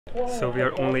So we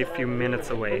are only a few minutes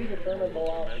away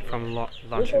from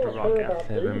launching the rocket.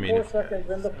 7 minutes. 7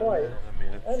 minutes.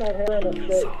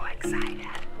 So excited.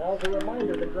 Now, as a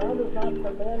reminder, the ground is not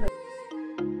commanded.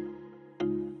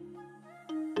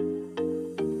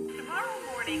 Tomorrow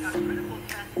morning, a critical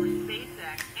test for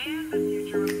SpaceX and the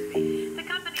future of space. The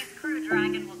company's Crew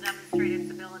Dragon will demonstrate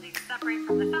its ability to separate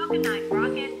from the Falcon 9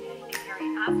 rocket and carry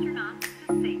astronauts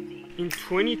to safety. In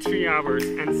 23 hours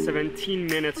and 17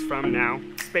 minutes from now,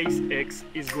 SpaceX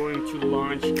is going to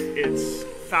launch its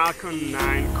Falcon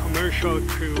 9 commercial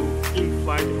crew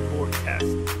in-flight abort test.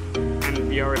 And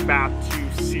we are about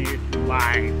to see it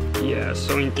live. Yeah,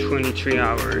 so in 23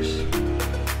 hours.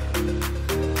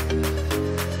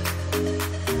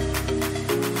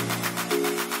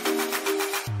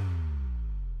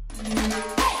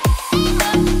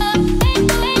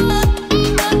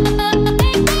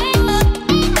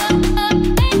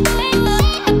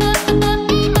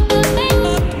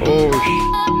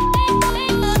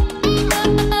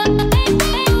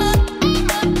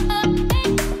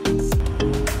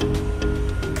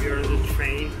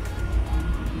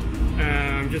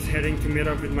 Heading to meet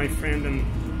up with my friend and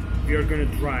we are gonna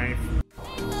drive.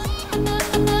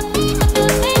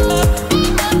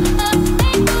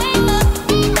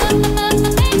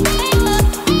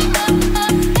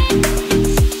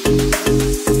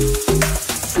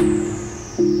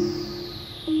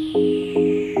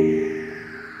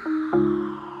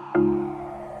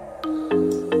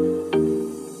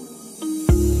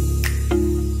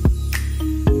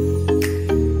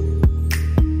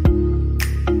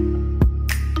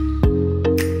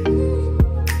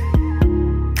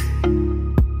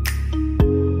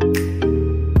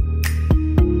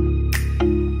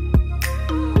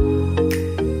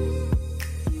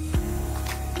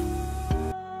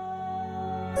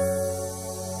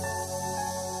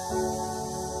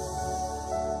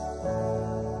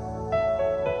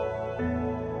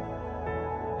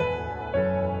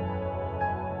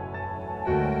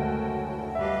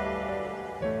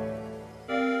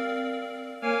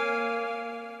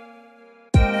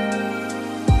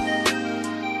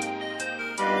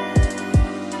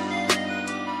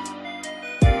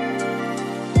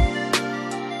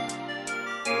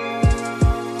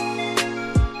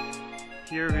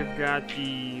 Here we've got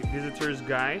the visitor's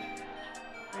guide.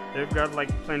 They've got like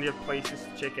plenty of places to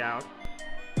check out.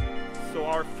 So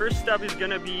our first stop is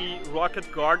gonna be Rocket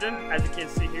Garden, as you can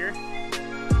see here.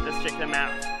 Let's check them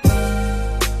out.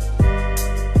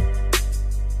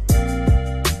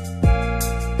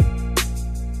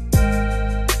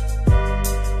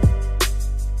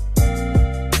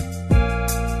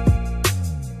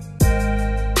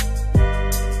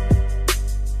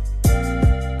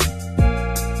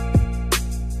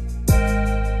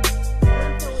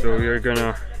 So we're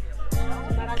gonna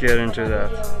get into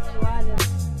that.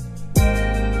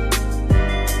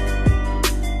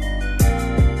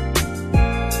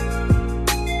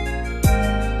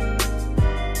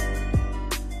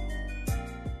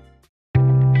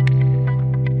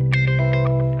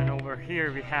 And over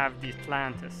here we have the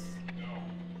Atlantis,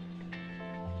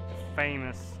 the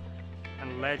famous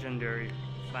and legendary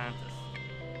Atlantis.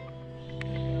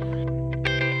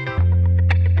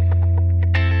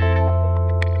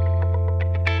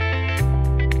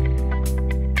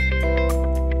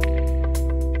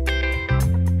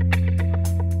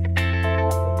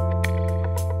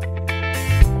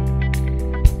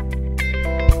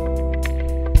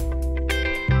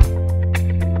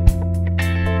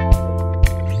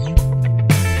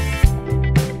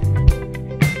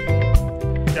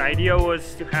 The idea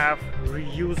was to have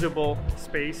reusable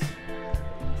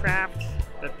spacecraft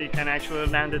that they can actually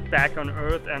land it back on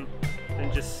Earth and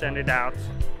then just send it out.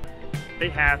 They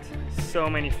had so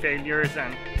many failures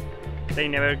and they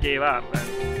never gave up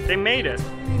and they made it.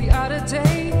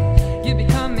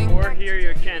 Or here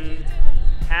you can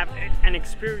have an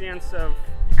experience of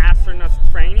astronauts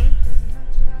training,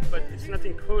 but it's not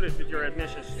included with your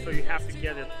admission, so you have to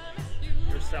get it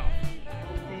yourself.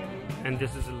 And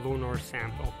this is a lunar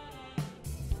sample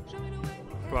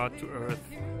brought to Earth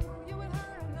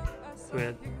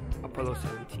with Apollo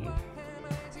 17.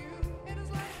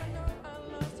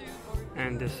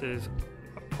 And this is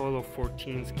Apollo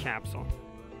 14's capsule.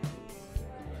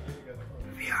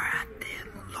 We are at the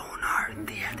Lunar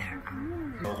Theater.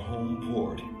 Our home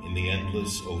port in the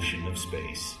endless ocean of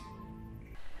space.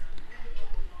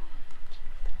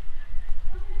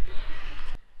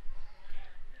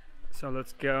 So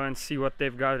let's go and see what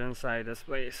they've got inside this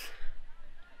place.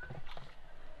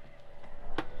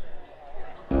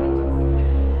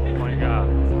 Oh my god.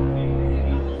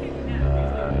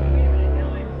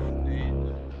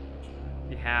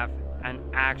 We have an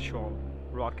actual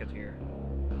rocket here.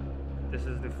 This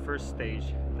is the first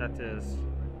stage that is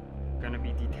gonna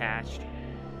be detached.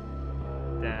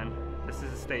 Then this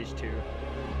is stage 2.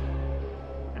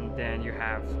 And then you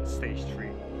have stage 3,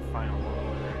 final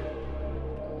one.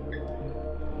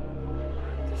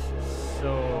 This is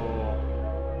so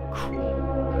cool.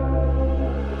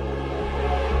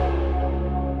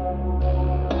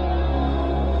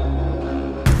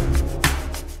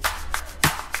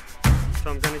 So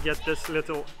I'm gonna get this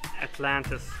little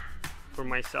Atlantis for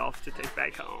myself to take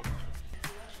back home.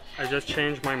 I just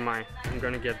changed my mind. I'm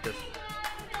gonna get this.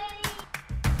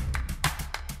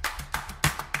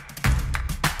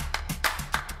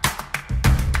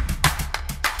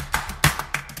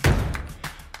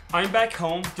 I'm back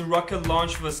home. The rocket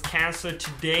launch was cancelled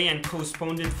today and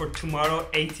postponed for tomorrow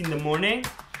 8 in the morning.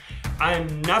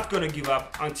 I'm not gonna give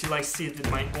up until I see it with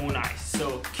my own eyes,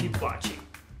 so keep watching.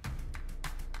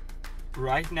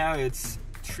 Right now it's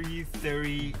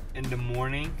 3:30 in the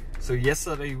morning. So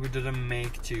yesterday we didn't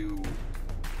make to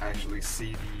actually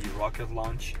see the rocket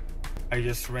launch. I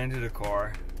just rented a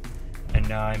car and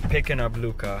now I'm picking up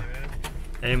Luca.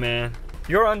 Hey man,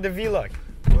 you're on the vlog.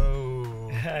 Whoa.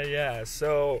 Yeah,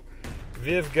 so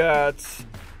we've got,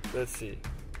 let's see,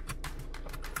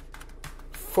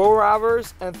 4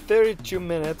 hours and 32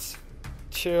 minutes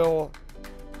till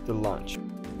the launch.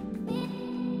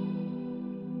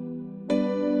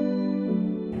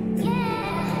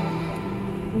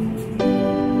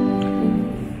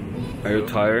 Are you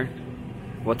tired?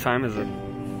 What time is it?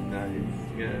 No,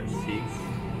 it's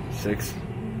 6?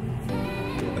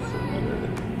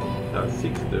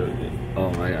 6:30. Oh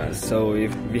my god, so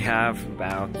we have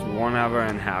about 1 hour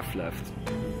and a half left.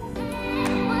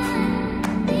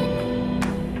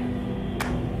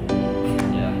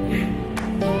 Yeah.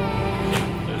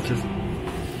 Let's just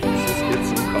get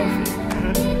some coffee.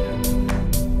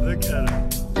 Look at it.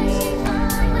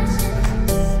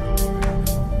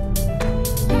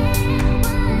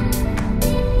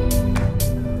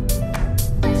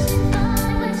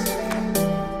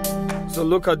 So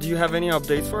Luca, do you have any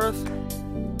updates for us?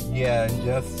 Yeah,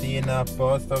 just seen a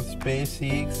post of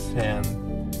SpaceX and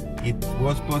it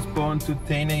was postponed to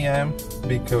 10 a.m.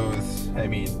 because, I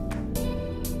mean,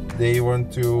 they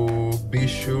want to be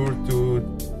sure to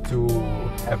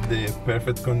have the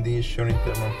perfect condition in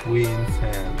terms of winds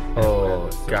and Oh,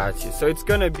 gotcha. So it's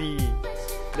gonna be,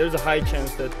 there's a high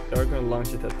chance that they're gonna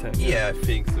launch it at 10. Yeah, I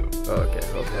think so. Okay,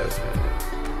 hope that's good.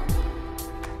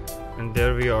 And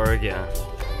there we are again.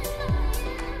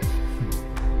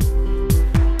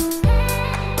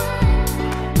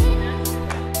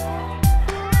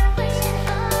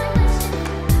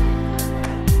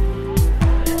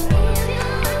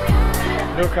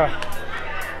 Luca,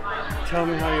 tell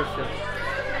me how you feel.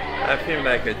 I feel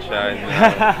like a child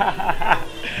now.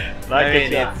 Like I mean,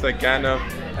 a child. it's a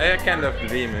kind of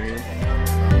dream, I mean.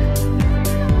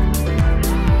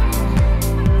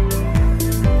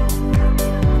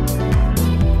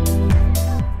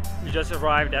 We just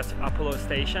arrived at Apollo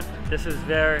station. This is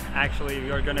where actually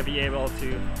you're gonna be able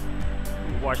to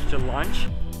watch the launch.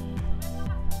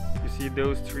 You see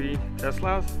those 3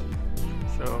 Teslas?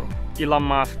 So Elon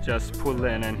Musk just pulled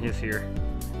in and he's here.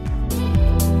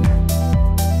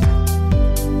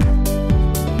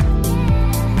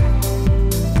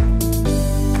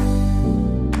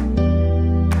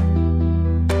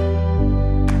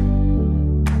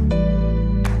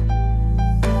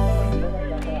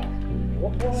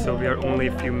 So we are only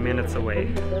a few minutes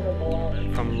away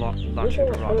from launching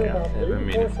the rocket.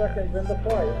 4 seconds into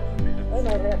flight, and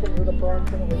that happens with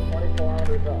approximately 20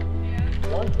 kilometers up.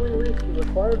 Once we reach the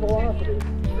required velocity,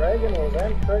 Dragon will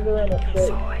then trigger an escape.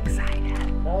 So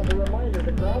excited. Now, as a reminder,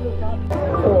 the ground is not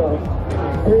 4,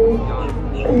 3,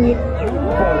 2,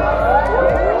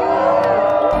 1.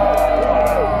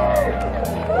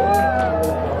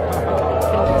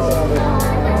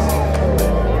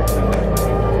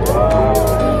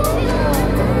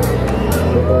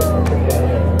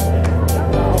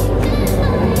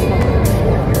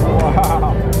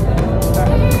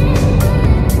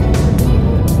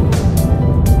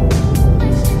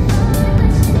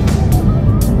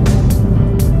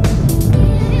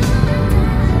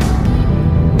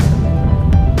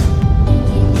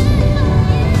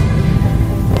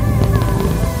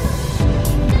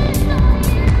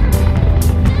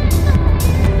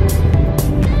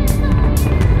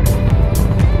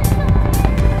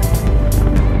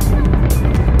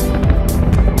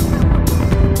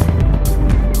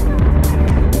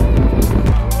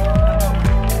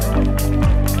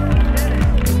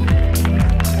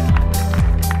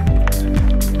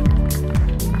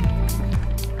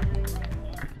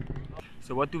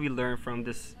 So what do we learn from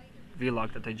this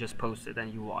vlog that I just posted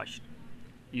and you watched.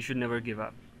 You should never give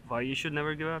up. Why you should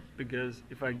never give up? Because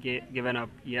if I given up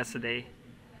yesterday,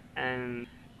 and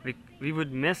we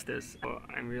would miss this. So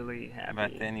I'm really happy.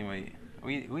 But anyway,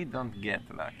 we don't get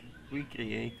luck. We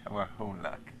create our own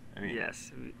luck. I mean,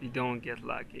 yes, we don't get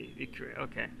lucky. We create.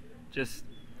 Okay,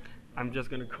 I'm just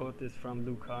gonna quote this from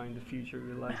Luca in the future.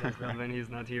 We like as well when he's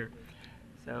not here.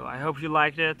 So I hope you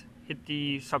liked it. Hit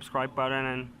the subscribe button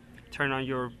and turn on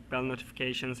your bell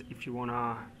notifications if you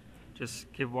wanna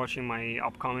just keep watching my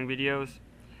upcoming videos.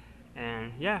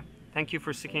 And yeah, thank you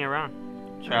for sticking around.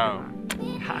 ciao.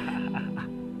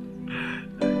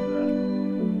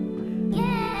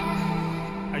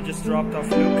 I just dropped off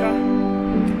Luca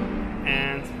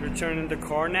and returned in the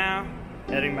car now,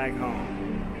 heading back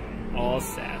home. All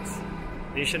set.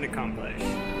 Mission accomplished.